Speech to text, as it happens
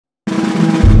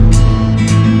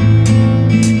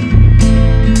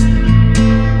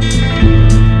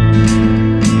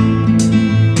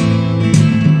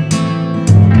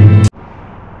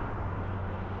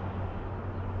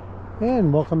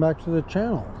and welcome back to the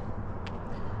channel.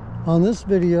 On this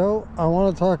video I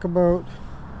want to talk about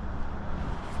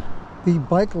the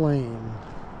bike lane,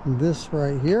 this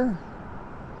right here.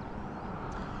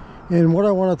 And what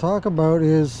I want to talk about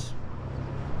is,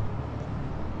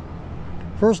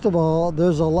 first of all,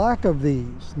 there's a lack of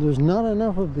these. There's not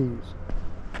enough of these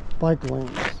bike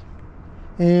lanes.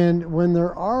 And when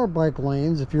there are bike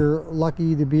lanes, if you're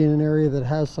lucky to be in an area that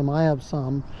has some, I have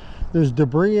some, there's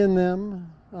debris in them,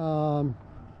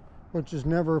 which is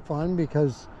never fun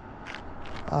because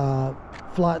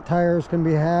flat tires can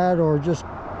be had, or just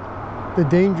the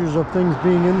dangers of things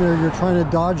being in there. You're trying to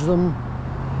dodge them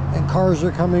and cars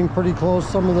are coming pretty close.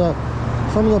 Some of the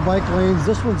bike lanes,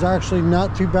 this one's actually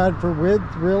not too bad for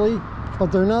width really,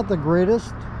 but they're not the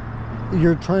greatest.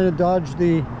 You're trying to dodge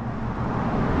the,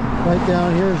 right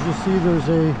down here as you see,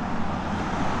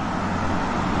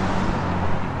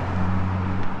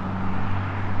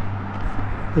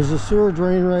 there's a sewer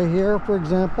drain right here, for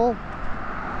example,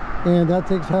 and that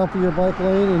takes half of your bike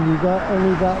lane, and you got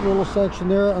only that little section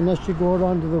there unless you go out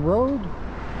onto the road,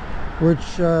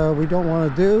 which we don't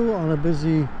want to do on a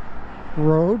busy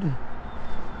road.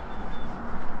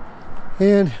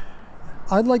 And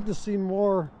I'd like to see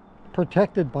more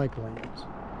protected bike lanes.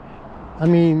 I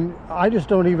mean, I just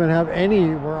don't even have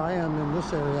any where I am in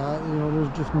this area. You know,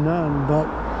 there's just none. But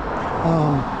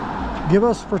give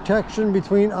us protection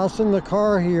between us and the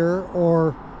car here,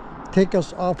 or take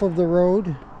us off of the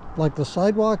road like the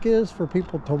sidewalk is for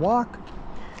people to walk.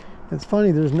 It's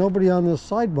funny, there's nobody on this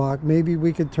sidewalk. Maybe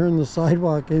we could turn the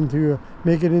sidewalk into,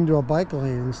 make it into a bike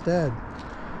lane instead.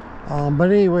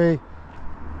 But anyway,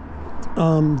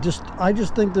 I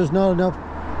just think there's not enough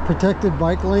protected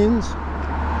bike lanes.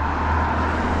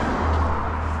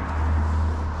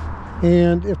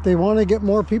 And if they want to get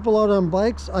more people out on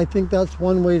bikes, I think that's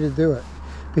one way to do it.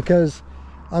 Because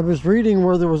I was reading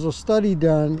where there was a study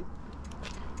done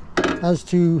as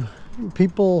to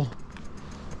people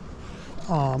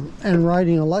and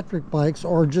riding electric bikes,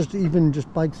 or just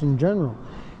bikes in general.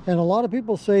 And a lot of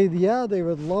people say, yeah, they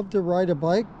would love to ride a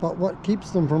bike, but what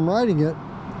keeps them from riding it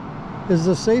is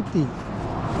the safety.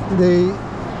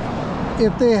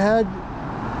 If they had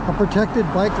a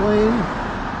protected bike lane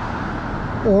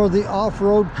or the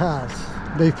off-road paths,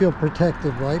 they feel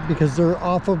protected, right? Because they're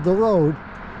off of the road,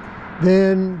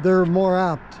 then they're more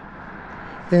apt.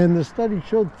 And the study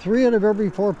showed 3 out of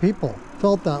every 4 people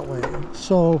felt that way.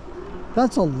 So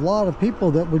that's a lot of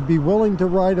people that would be willing to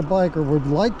ride a bike, or would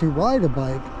like to ride a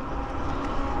bike,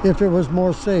 if it was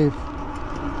more safe.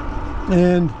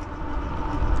 And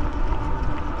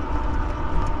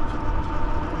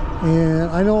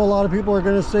I know a lot of people are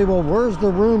going to say, well, where's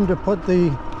the room to put the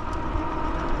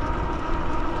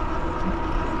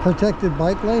protected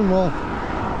bike lane? Well,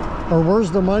 or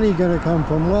where's the money going to come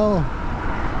from? Well,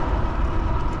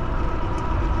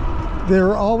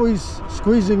 they're always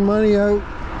squeezing money out.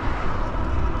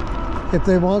 If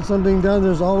they want something done,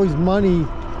 there's always money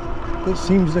that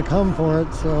seems to come for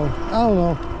it. So I don't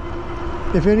know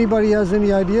if anybody has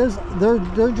any ideas. They're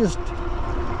just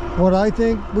what I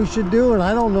think we should do, and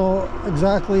I don't know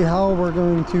exactly how we're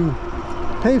going to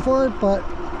pay for it, but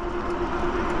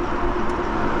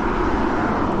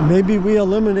maybe we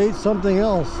eliminate something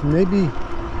else. Maybe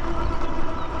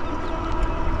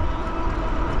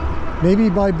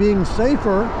by being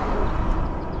safer,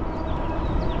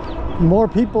 more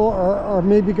people are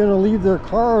maybe going to leave their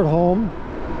car at home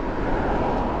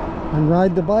and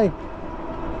ride the bike.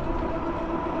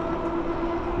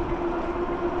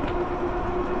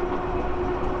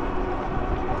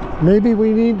 Maybe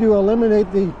we need to eliminate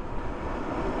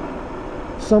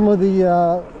some of the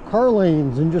car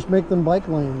lanes and just make them bike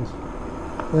lanes.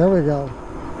 There we go.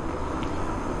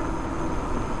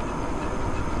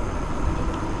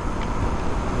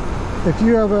 If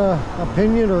you have an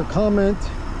opinion or comment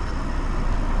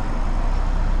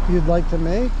you'd like to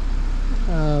make,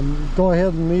 go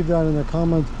ahead and leave that in the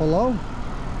comments below.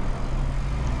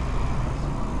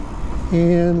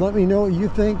 And let me know what you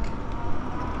think.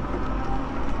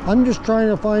 I'm just trying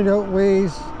to find out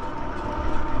ways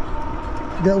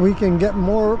that we can get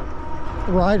more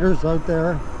riders out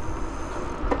there.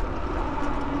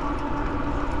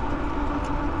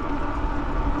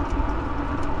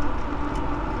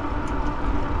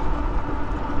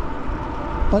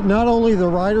 But not only the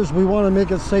riders, we want to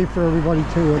make it safe for everybody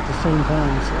too at the same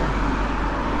time. So.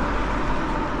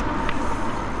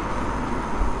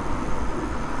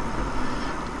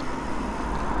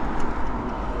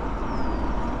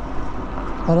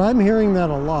 But I'm hearing that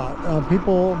a lot.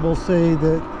 People will say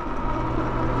that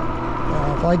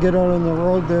if I get out on the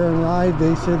road there and ride,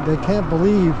 they said they can't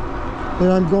believe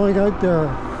that I'm going out there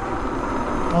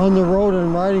on the road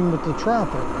and riding with the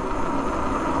traffic.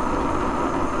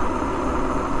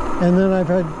 And then I've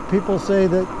had people say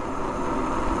that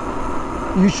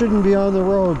you shouldn't be on the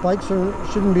road. Bikes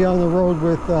shouldn't be on the road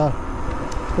with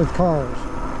cars.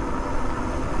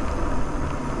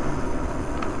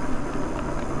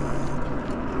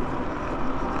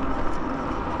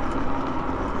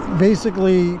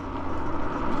 Basically,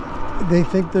 they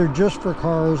think they're just for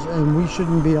cars, and we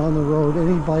shouldn't be on the road.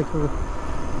 Any biker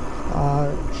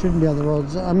shouldn't be on the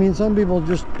roads. I mean, some people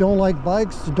just don't like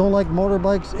bikes, don't like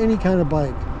motorbikes, any kind of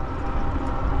bike.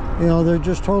 You know, they're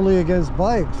just totally against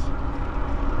bikes.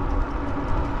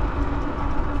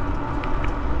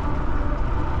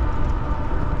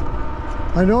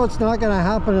 I know it's not going to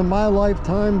happen in my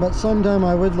lifetime, but sometime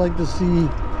I would like to see,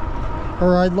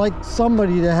 or I'd like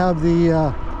somebody to have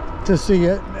the to see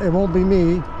it. It won't be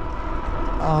me,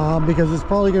 because it's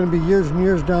probably going to be years and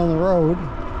years down the road.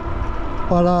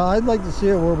 But I'd like to see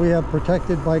it where we have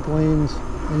protected bike lanes,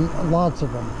 and lots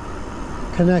of them,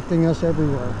 connecting us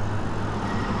everywhere.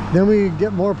 Then we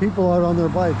get more people out on their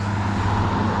bikes.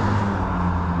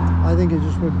 I think it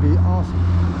just would be awesome.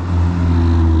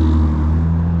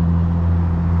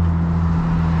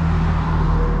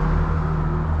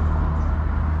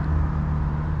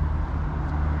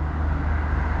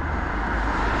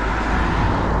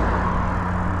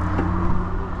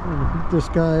 This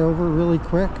guy over really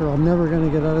quick, or I'm never going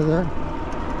to get out of there.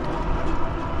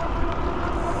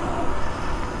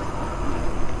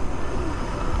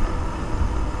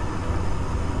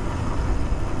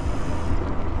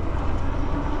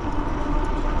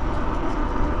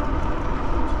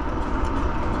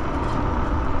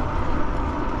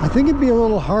 I think it'd be a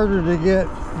little harder to get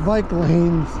bike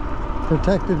lanes,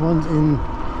 protected ones, in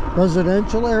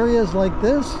residential areas like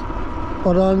this.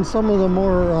 But on some of the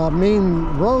more main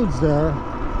roads there,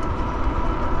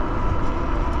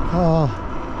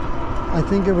 I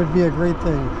think it would be a great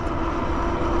thing.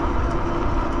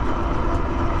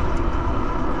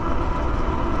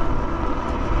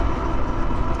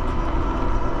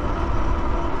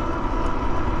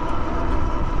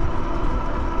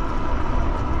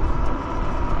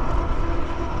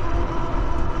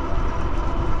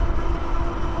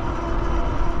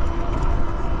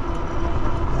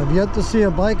 I've yet to see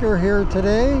a biker here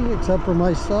today, except for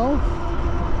myself.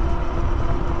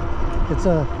 It's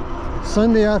a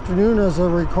Sunday afternoon as I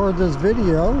record this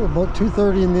video, about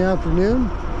 2:30 in the afternoon.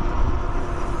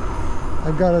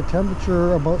 I've got a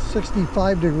temperature about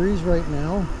 65 degrees right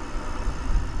now.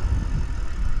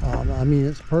 I mean,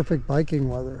 it's perfect biking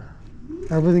weather.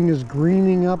 Everything is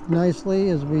greening up nicely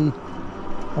as we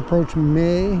approach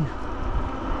May.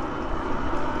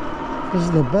 This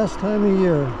is the best time of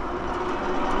year.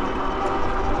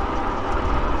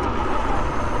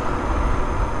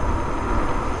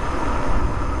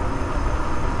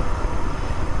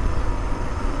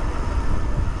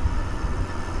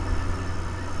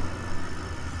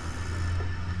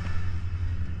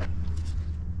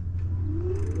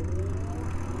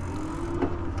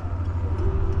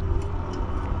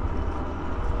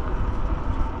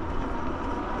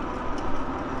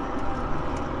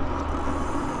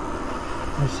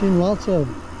 I've seen lots of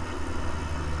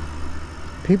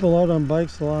people out on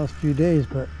bikes the last few days,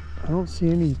 but I don't see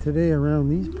any today around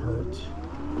these parts.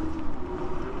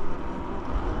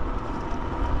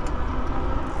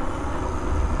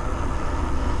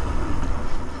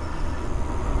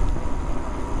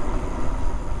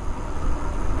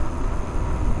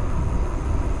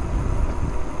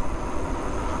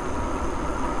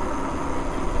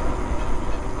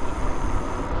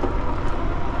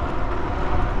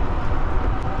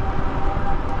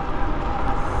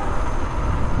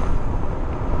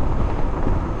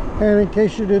 And in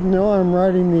case you didn't know, I'm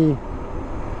riding the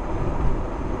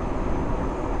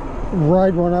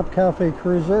Ride One Up Cafe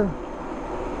Cruiser.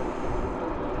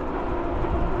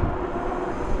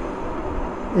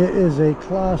 It is a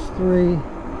Class 3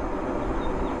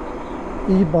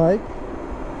 e-bike.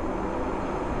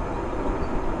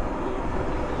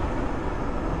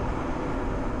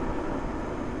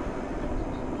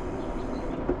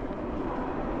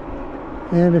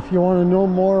 And if you want to know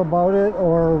more about it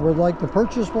or would like to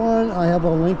purchase one, I have a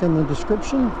link in the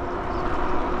description.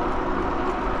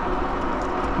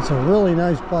 It's a really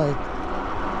nice bike.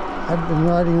 I've been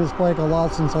riding this bike a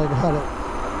lot since I got it.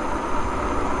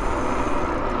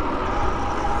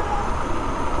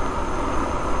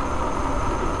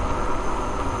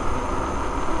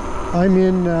 I'm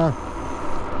in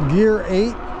gear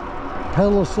 8,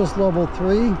 pedal assist level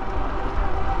 3.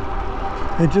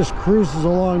 It just cruises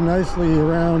along nicely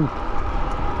around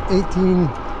 18,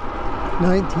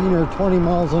 19 or 20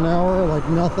 miles an hour like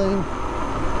nothing.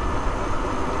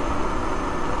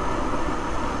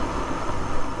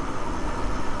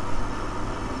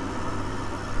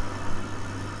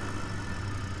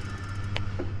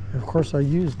 course, I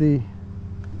use the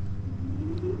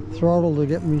throttle to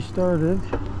get me started.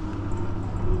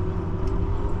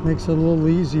 Makes it a little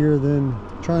easier than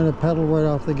trying to pedal right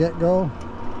off the get-go.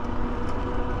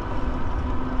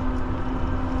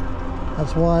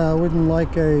 That's why I wouldn't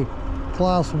like a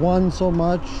Class 1 so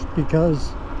much, because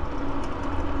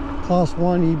Class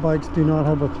 1 e-bikes do not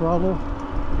have a throttle.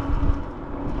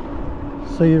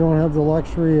 So you don't have the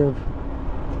luxury of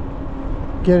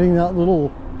getting that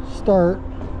little start.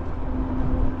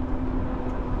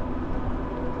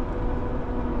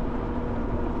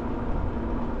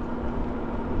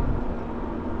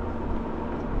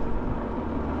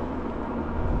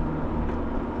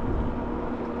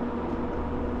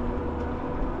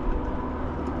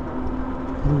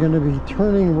 I'm going to be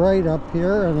turning right up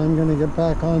here, and I'm going to get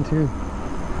back onto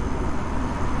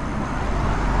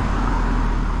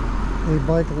a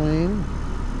bike lane.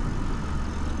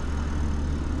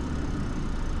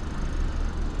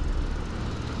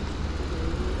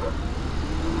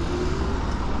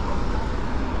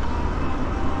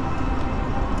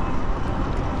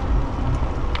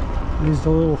 Used a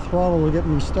little throttle to get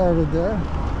me started there.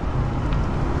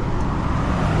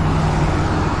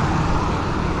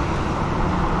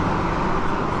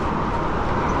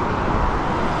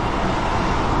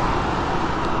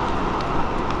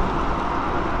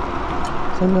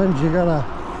 Sometimes you gotta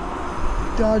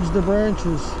dodge the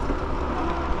branches.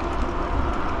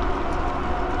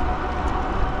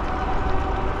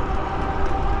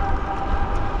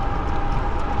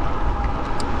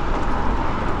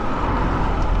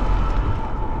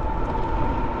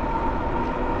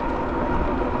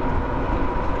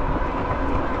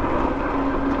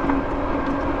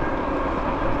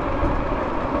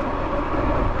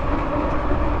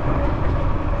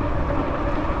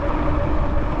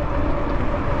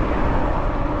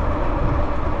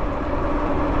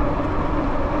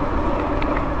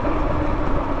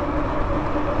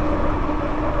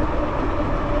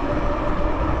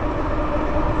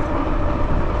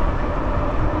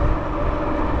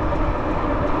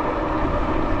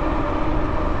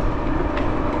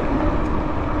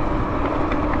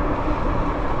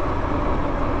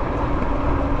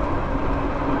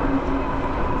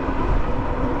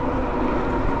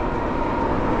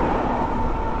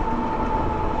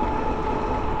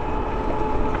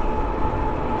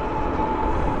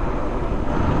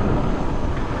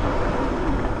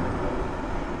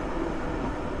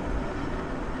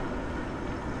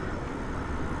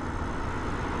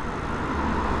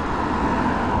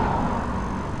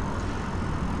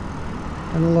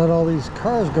 I'm gonna let all these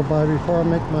cars go by before I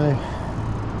make my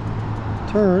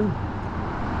turn.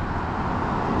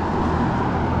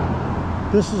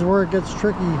 This is where it gets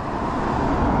tricky.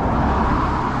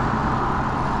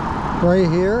 Right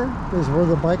here is where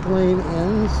the bike lane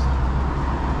ends,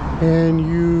 and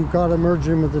you gotta merge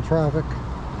in with the traffic.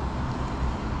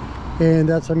 And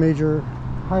that's a major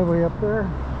highway up there.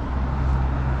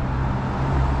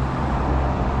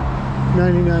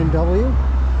 99W.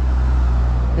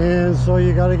 And so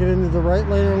you got to get into the right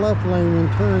lane or left lane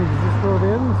and turn. This is where it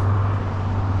ends.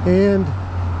 And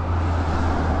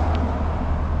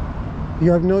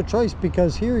you have no choice,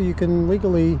 because here you can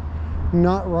legally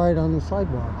not ride on the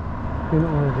sidewalk in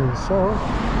Oregon. So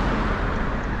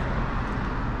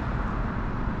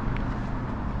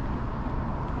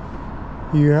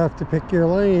you have to pick your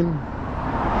lane.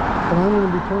 But I'm going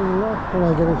to be turning left when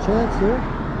I get a chance here.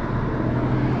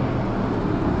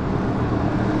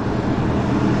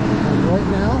 Right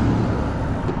now,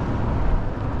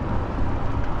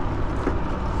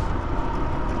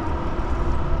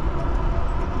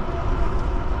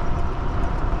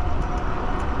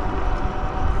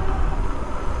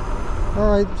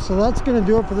 alright, so that's going to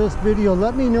do it for this video.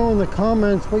 Let me know in the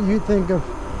comments what you think of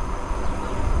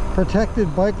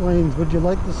protected bike lanes. Would you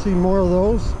like to see more of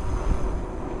those?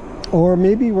 Or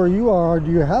maybe where you are, do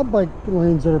you have bike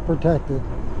lanes that are protected?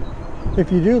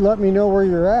 If you do, let me know where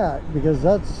you're at, because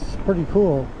that's pretty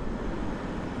cool.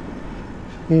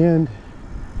 And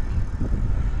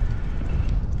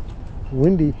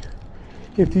windy.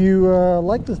 If you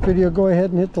like this video, go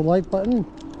ahead and hit the like button.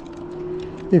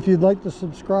 If you'd like to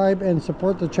subscribe and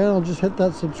support the channel, just hit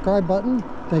that subscribe button.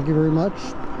 Thank you very much.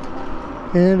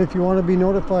 And if you want to be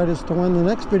notified as to when the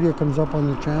next video comes up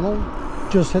on the channel,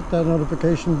 just hit that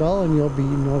notification bell and you'll be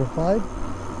notified.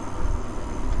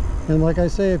 And like I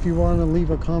say, if you want to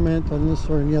leave a comment on this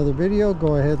or any other video,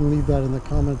 go ahead and leave that in the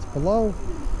comments below.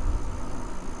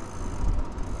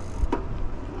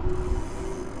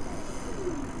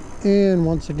 And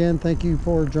once again, thank you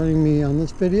for joining me on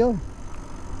this video.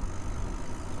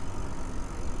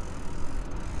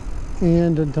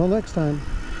 And until next time,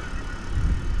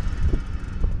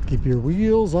 Keep your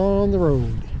wheels on the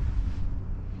road.